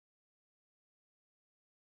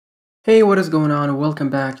Hey, what is going on? Welcome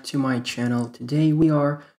back to my channel. Today we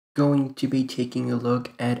are going to be taking a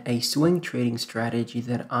look at a swing trading strategy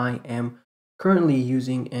that I am currently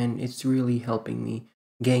using, and it's really helping me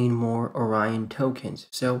gain more Orion tokens.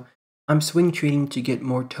 So I'm swing trading to get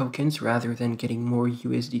more tokens rather than getting more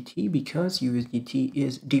USDT because USDT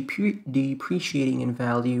is depreciating in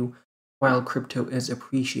value while crypto is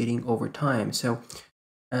appreciating over time. So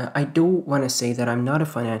I do want to say that I'm not a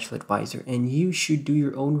financial advisor, and you should do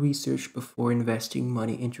your own research before investing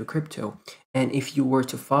money into crypto. And if you were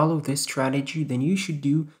to follow this strategy, then you should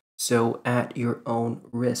do so at your own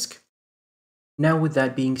risk. Now, with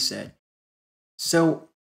that being said, so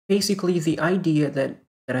basically the idea that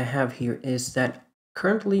I have here is that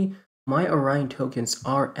currently my Orion tokens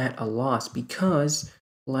are at a loss because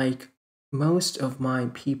like most of my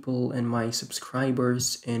people and my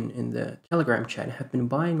subscribers in the Telegram chat have been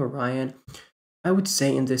buying Orion. I would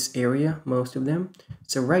say in this area, most of them.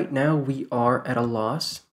 So right now we are at a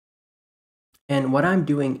loss. And what I'm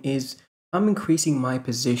doing is I'm increasing my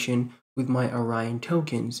position with my Orion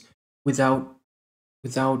tokens without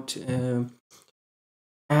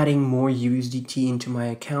adding more USDT into my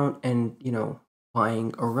account and,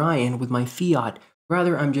 buying Orion with my fiat.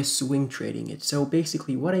 Rather, I'm just swing trading it. So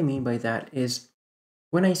basically what I mean by that is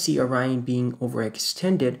when I see Orion being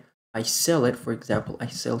overextended, I sell it. For example, I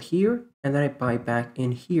sell here and then I buy back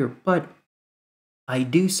in here. But I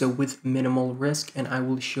do so with minimal risk, and I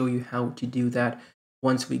will show you how to do that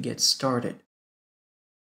once we get started.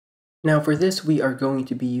 Now for this, we are going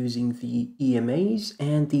to be using the EMAs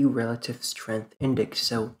and the relative strength index.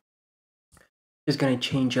 So just going to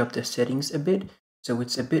change up the settings a bit so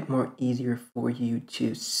it's a bit more easier for you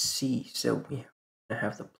to see. So we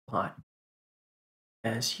have the plot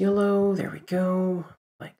as yellow. There we go,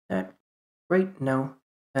 like that. Right now,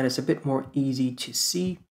 that is a bit more easy to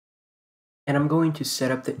see. And I'm going to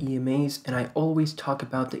set up the EMAs, and I always talk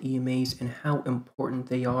about the EMAs and how important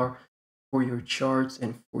they are for your charts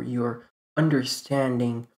and for your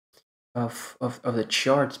understanding of the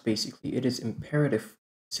charts. Basically, it is imperative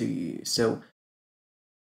to you. So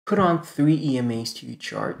put on 3 EMAs to your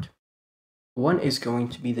chart. One is going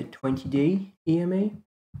to be the 20-day EMA,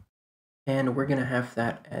 and we're going to have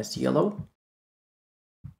that as yellow.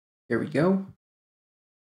 There we go.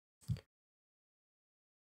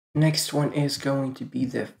 Next one is going to be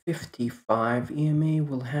the 55 EMA.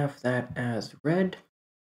 We'll have that as red.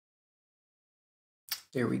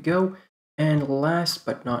 There we go. And last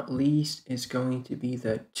but not least is going to be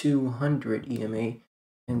the 200 EMA,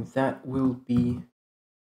 and that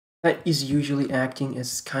is usually acting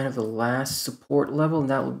as kind of the last support level, and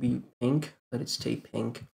that will be pink. Let it stay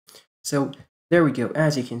pink. So there we go.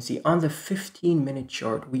 As you can see on the 15-minute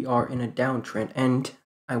chart, we are in a downtrend, and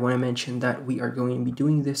I want to mention that we are going to be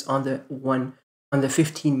doing this on the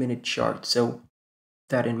 15-minute chart. So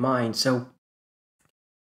that in mind. So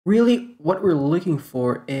really what we're looking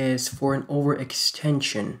for is for an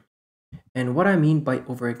overextension. And what I mean by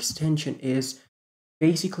overextension is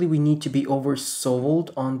basically we need to be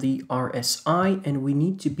oversold on the RSI, and we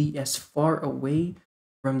need to be as far away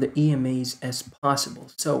from the EMAs as possible.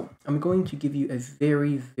 So I'm going to give you a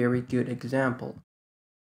very, very good example.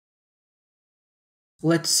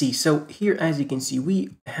 Let's see. So here, as you can see,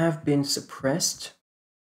 we have been suppressed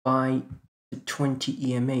by the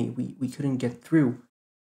 20 EMA. We couldn't get through,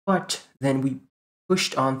 but then we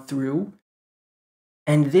pushed on through,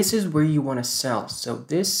 and this is where you want to sell. So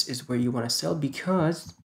this is where you want to sell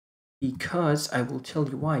because I will tell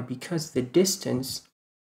you why. Because the distance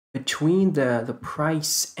between the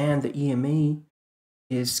price and the EMA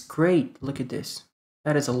is great. Look at this.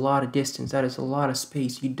 That is a lot of distance. That is a lot of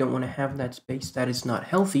space. You don't want to have that space. That is not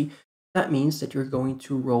healthy. That means that you're going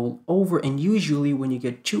to roll over. And usually when you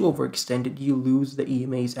get too overextended, you lose the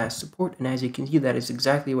EMAs as support. And as you can see, that is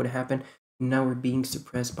exactly what happened. Now we're being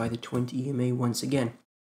suppressed by the 20 EMA once again.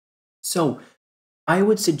 So I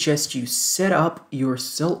would suggest you set up your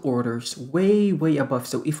sell orders way, way above.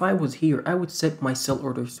 So if I was here, I would set my sell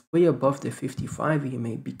orders way above the 55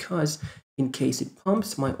 EMA because in case it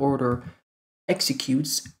pumps, my order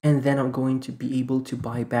executes, and then I'm going to be able to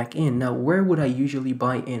buy back in. Now, where would I usually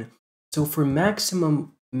buy in? So for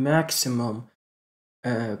maximum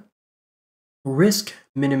risk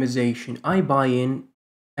minimization, I buy in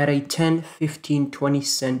at a 10, 15, 20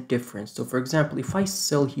 cent difference. So for example, if I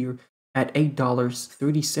sell here at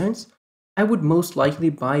 $8.30, I would most likely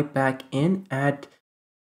buy back in at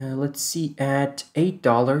let's see, at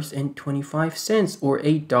 $8.25 or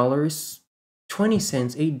 $8.20,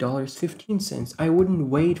 $8.15. I wouldn't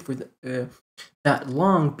wait for that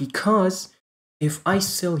long, because if I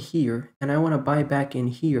sell here and I want to buy back in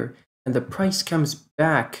here and the price comes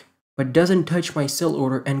back but doesn't touch my sell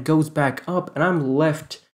order and goes back up, and I'm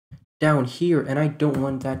left down here, and I don't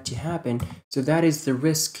want that to happen. So that is the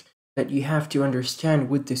risk that you have to understand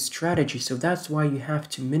with this strategy. So that's why you have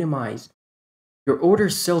to minimize your order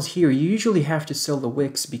sells here. You usually have to sell the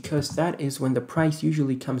wicks because that is when the price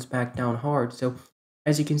usually comes back down hard. So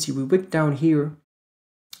as you can see, we wick down here.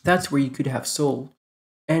 That's where you could have sold.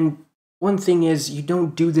 And one thing is, you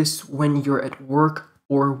don't do this when you're at work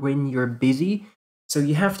or when you're busy. So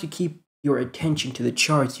you have to keep your attention to the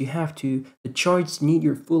charts. The charts need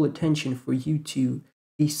your full attention for you to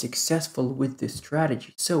be successful with this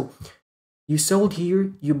strategy. So you sold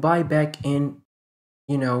here, you buy back in,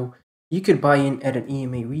 you could buy in at an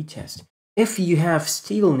EMA retest. If you have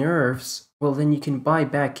steel nerves, well, then you can buy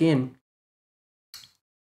back in,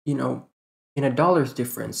 in a dollar's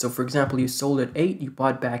difference. So for example, you sold at 8, you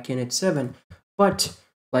bought back in at 7. But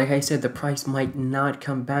like I said, the price might not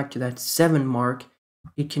come back to that 7 mark.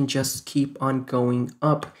 It can just keep on going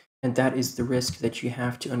up. And that is the risk that you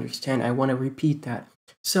have to understand. I want to repeat that.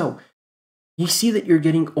 So you see that you're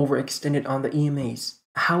getting overextended on the EMAs.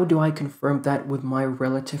 How do I confirm that with my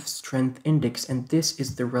relative strength index? And this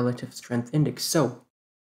is the relative strength index. So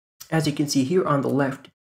as you can see here on the left,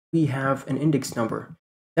 we have an index number.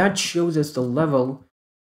 That shows us the level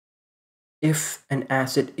if an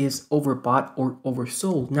asset is overbought or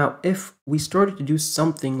oversold. Now, if we started to do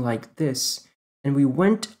something like this and we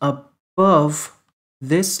went above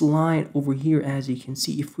this line over here, as you can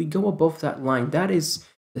see, if we go above that line, that is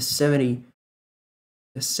the 70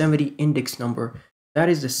 index number. That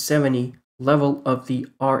is the 70 level of the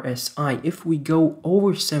RSI. If we go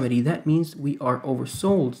over 70, that means we are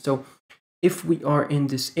oversold. So if we are in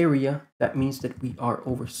this area, that means that we are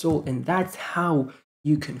oversold. And that's how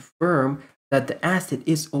you confirm that the asset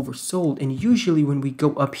is oversold. And usually when we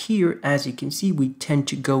go up here, as you can see, we tend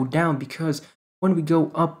to go down because when we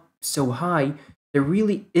go up so high, there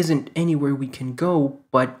really isn't anywhere we can go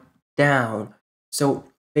but down. So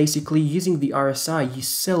basically using the RSI, you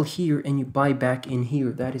sell here and you buy back in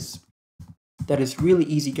here. That is really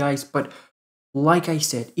easy, guys. But like I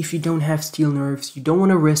said, if you don't have steel nerves, you don't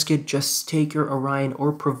want to risk it, just take your Orion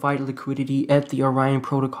or provide liquidity at the Orion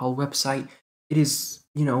Protocol website. It is,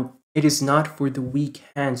 it is not for the weak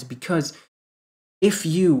hands, because if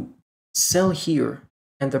you sell here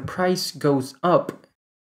and the price goes up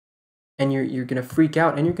and you're going to freak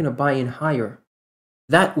out and you're going to buy in higher,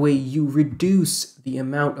 that way you reduce the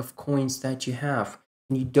amount of coins that you have,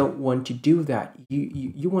 and you don't want to do that.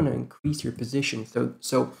 You want to increase your position.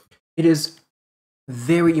 So it is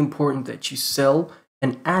very important that you sell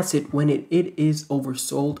an asset when it is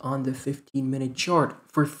oversold on the 15-minute chart.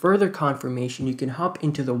 For further confirmation, you can hop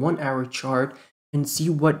into the 1-hour chart and see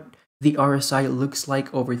what the RSI looks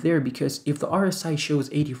like over there, because if the RSI shows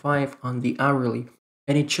 85 on the hourly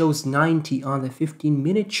and it shows 90 on the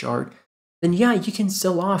 15-minute chart, then yeah, you can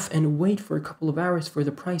sell off and wait for a couple of hours for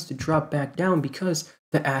the price to drop back down because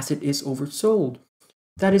the asset is oversold.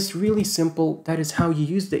 That is really simple. That is how you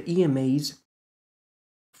use the EMAs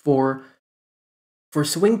for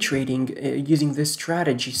swing trading using this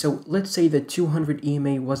strategy. So let's say the 200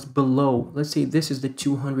 EMA was below. Let's say this is the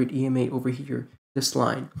 200 EMA over here, this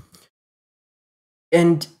line.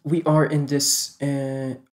 And we are in this,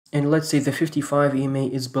 and let's say the 55 EMA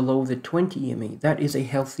is below the 20 EMA. That is a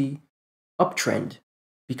healthy uptrend,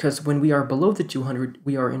 because when we are below the 200,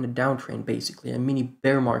 we are in a downtrend, basically, a mini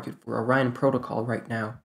bear market for Orion Protocol right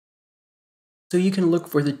now. So you can look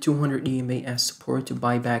for the 200 EMA as support to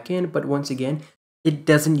buy back in, but once again, it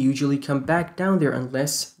doesn't usually come back down there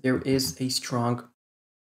unless there is a strong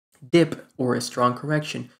dip or a strong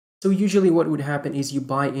correction. So usually what would happen is you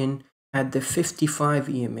buy in at the 55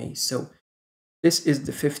 EMA. So this is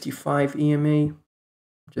the 55 EMA.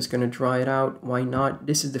 I'm just going to draw it out. Why not?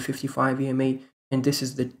 This is the 55 EMA and this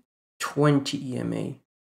is the 20 EMA.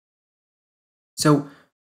 So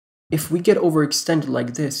if we get overextended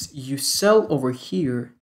like this, you sell over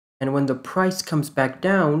here, and when the price comes back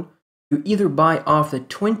down, you either buy off the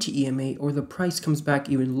 20 EMA or the price comes back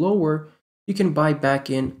even lower, you can buy back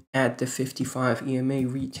in at the 55 EMA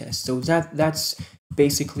retest. So that's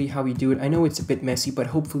basically how we do it. I know it's a bit messy, but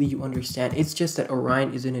hopefully you understand. It's just that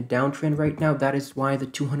Orion is in a downtrend right now. That is why the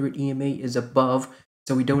 200 EMA is above,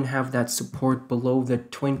 so we don't have that support below the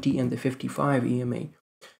 20 and the 55 EMA.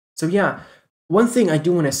 So yeah, one thing I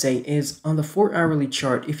do want to say is on the 4-hourly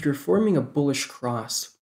chart, if you're forming a bullish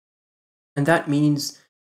cross, and that means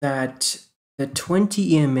that the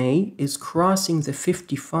 20 EMA is crossing the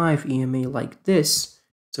 55 EMA like this.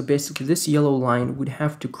 So basically this yellow line would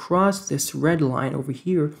have to cross this red line over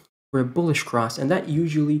here for a bullish cross, and that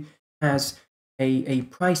usually has a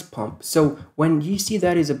price pump. So when you see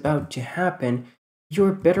that is about to happen,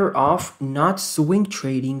 you're better off not swing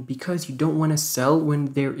trading because you don't want to sell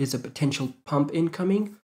when there is a potential pump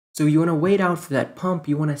incoming. So you want to wait out for that pump,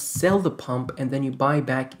 you want to sell the pump, and then you buy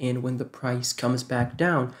back in when the price comes back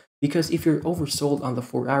down. Because if you're oversold on the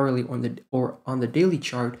 4 hourly or on the daily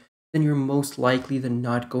chart, then you're most likely than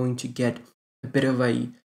not going to get a bit of a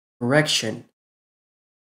correction.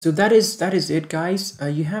 So that is it, guys.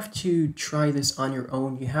 You have to try this on your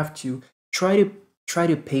own. You have to try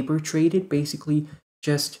to paper trade it. Basically,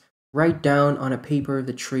 just write down on a paper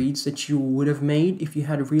the trades that you would have made if you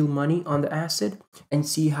had real money on the asset and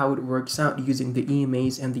see how it works out using the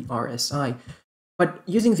EMAs and the RSI. But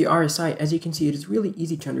using the RSI, as you can see, it is really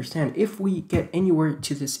easy to understand. If we get anywhere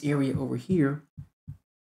to this area over here,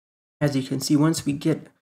 as you can see, once we get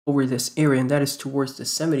over this area, and that is towards the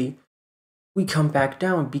 70, we come back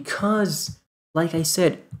down because, like I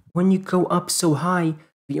said, when you go up so high,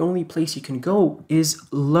 the only place you can go is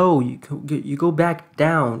low. You go back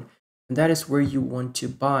down, and that is where you want to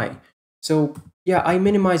buy. So yeah, I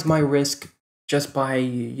minimize my risk just by,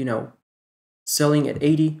 selling at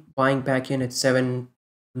 80, buying back in at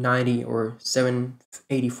 790 or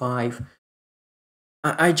 785.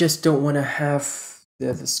 I just don't want to have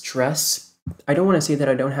the stress. I don't want to say that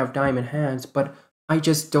I don't have diamond hands, but I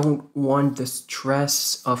just don't want the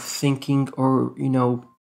stress of thinking or,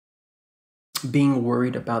 being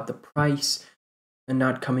worried about the price and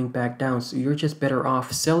not coming back down. So you're just better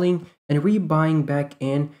off selling and rebuying back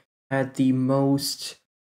in at the most,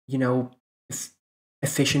 you know,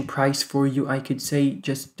 efficient price for you. I could say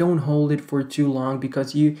just don't hold it for too long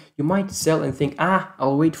because you might sell and think,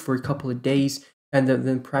 I'll wait for a couple of days and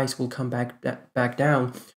then price will come back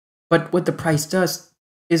down. But what the price does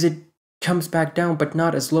is it comes back down, but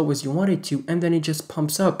not as low as you want it to, and then it just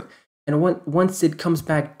pumps up. And once it comes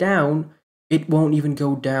back down, it won't even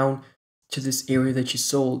go down to this area that you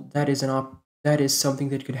sold. That is something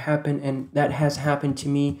that could happen, and that has happened to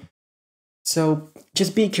me. So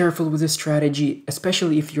just be careful with this strategy,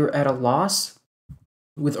 especially if you're at a loss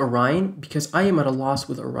with Orion, because I am at a loss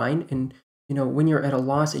with Orion. And when you're at a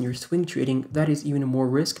loss and you're swing trading, that is even more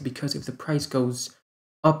risk, because if the price goes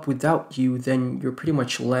up without you, then you're pretty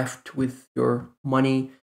much left with your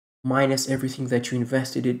money minus everything that you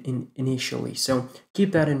invested it in initially. So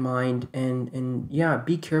keep that in mind, and yeah,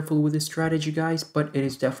 be careful with this strategy, guys, but it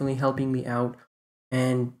is definitely helping me out.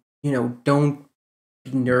 And don't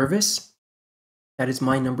be nervous. That is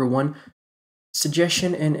my number one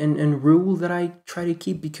suggestion and rule that I try to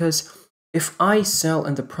keep, because if I sell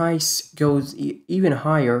and the price goes even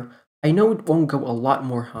higher, I know it won't go a lot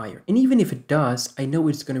more higher. And even if it does, I know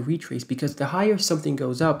it's going to retrace, because the higher something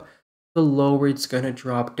goes up, the lower it's going to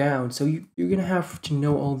drop down. So you're going to have to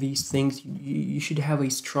know all these things. You should have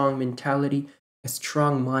a strong mentality, a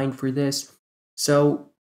strong mind for this. So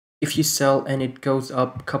if you sell and it goes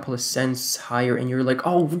up a couple of cents higher and you're like,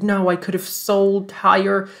 oh, no, I could have sold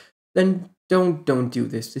higher, then don't do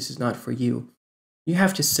this. This is not for you. You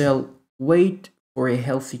have to sell, wait for a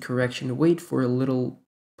healthy correction, wait for a little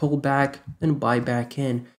pull back, then buy back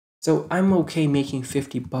in. So I'm okay making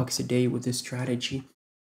 $50 a day with this strategy.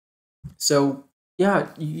 So yeah,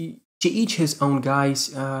 to each his own,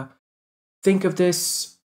 guys. Think of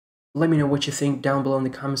this. Let me know what you think down below in the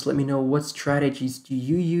comments. Let me know, what strategies do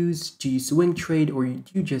you use? Do you swing trade, or do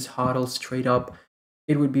you just hodl straight up?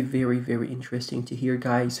 It would be very, very interesting to hear,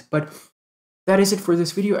 guys. But that is it for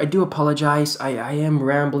this video. I do apologize. I am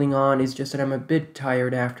rambling on. It's just that I'm a bit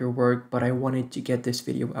tired after work, but I wanted to get this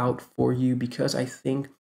video out for you because I think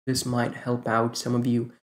this might help out some of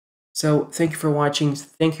you. So thank you for watching.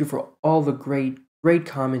 Thank you for all the great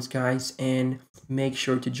comments, guys, and make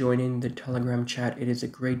sure to join in the Telegram chat. It is a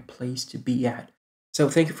great place to be at. So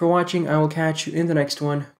thank you for watching. I will catch you in the next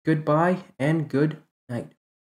one. Goodbye and good night.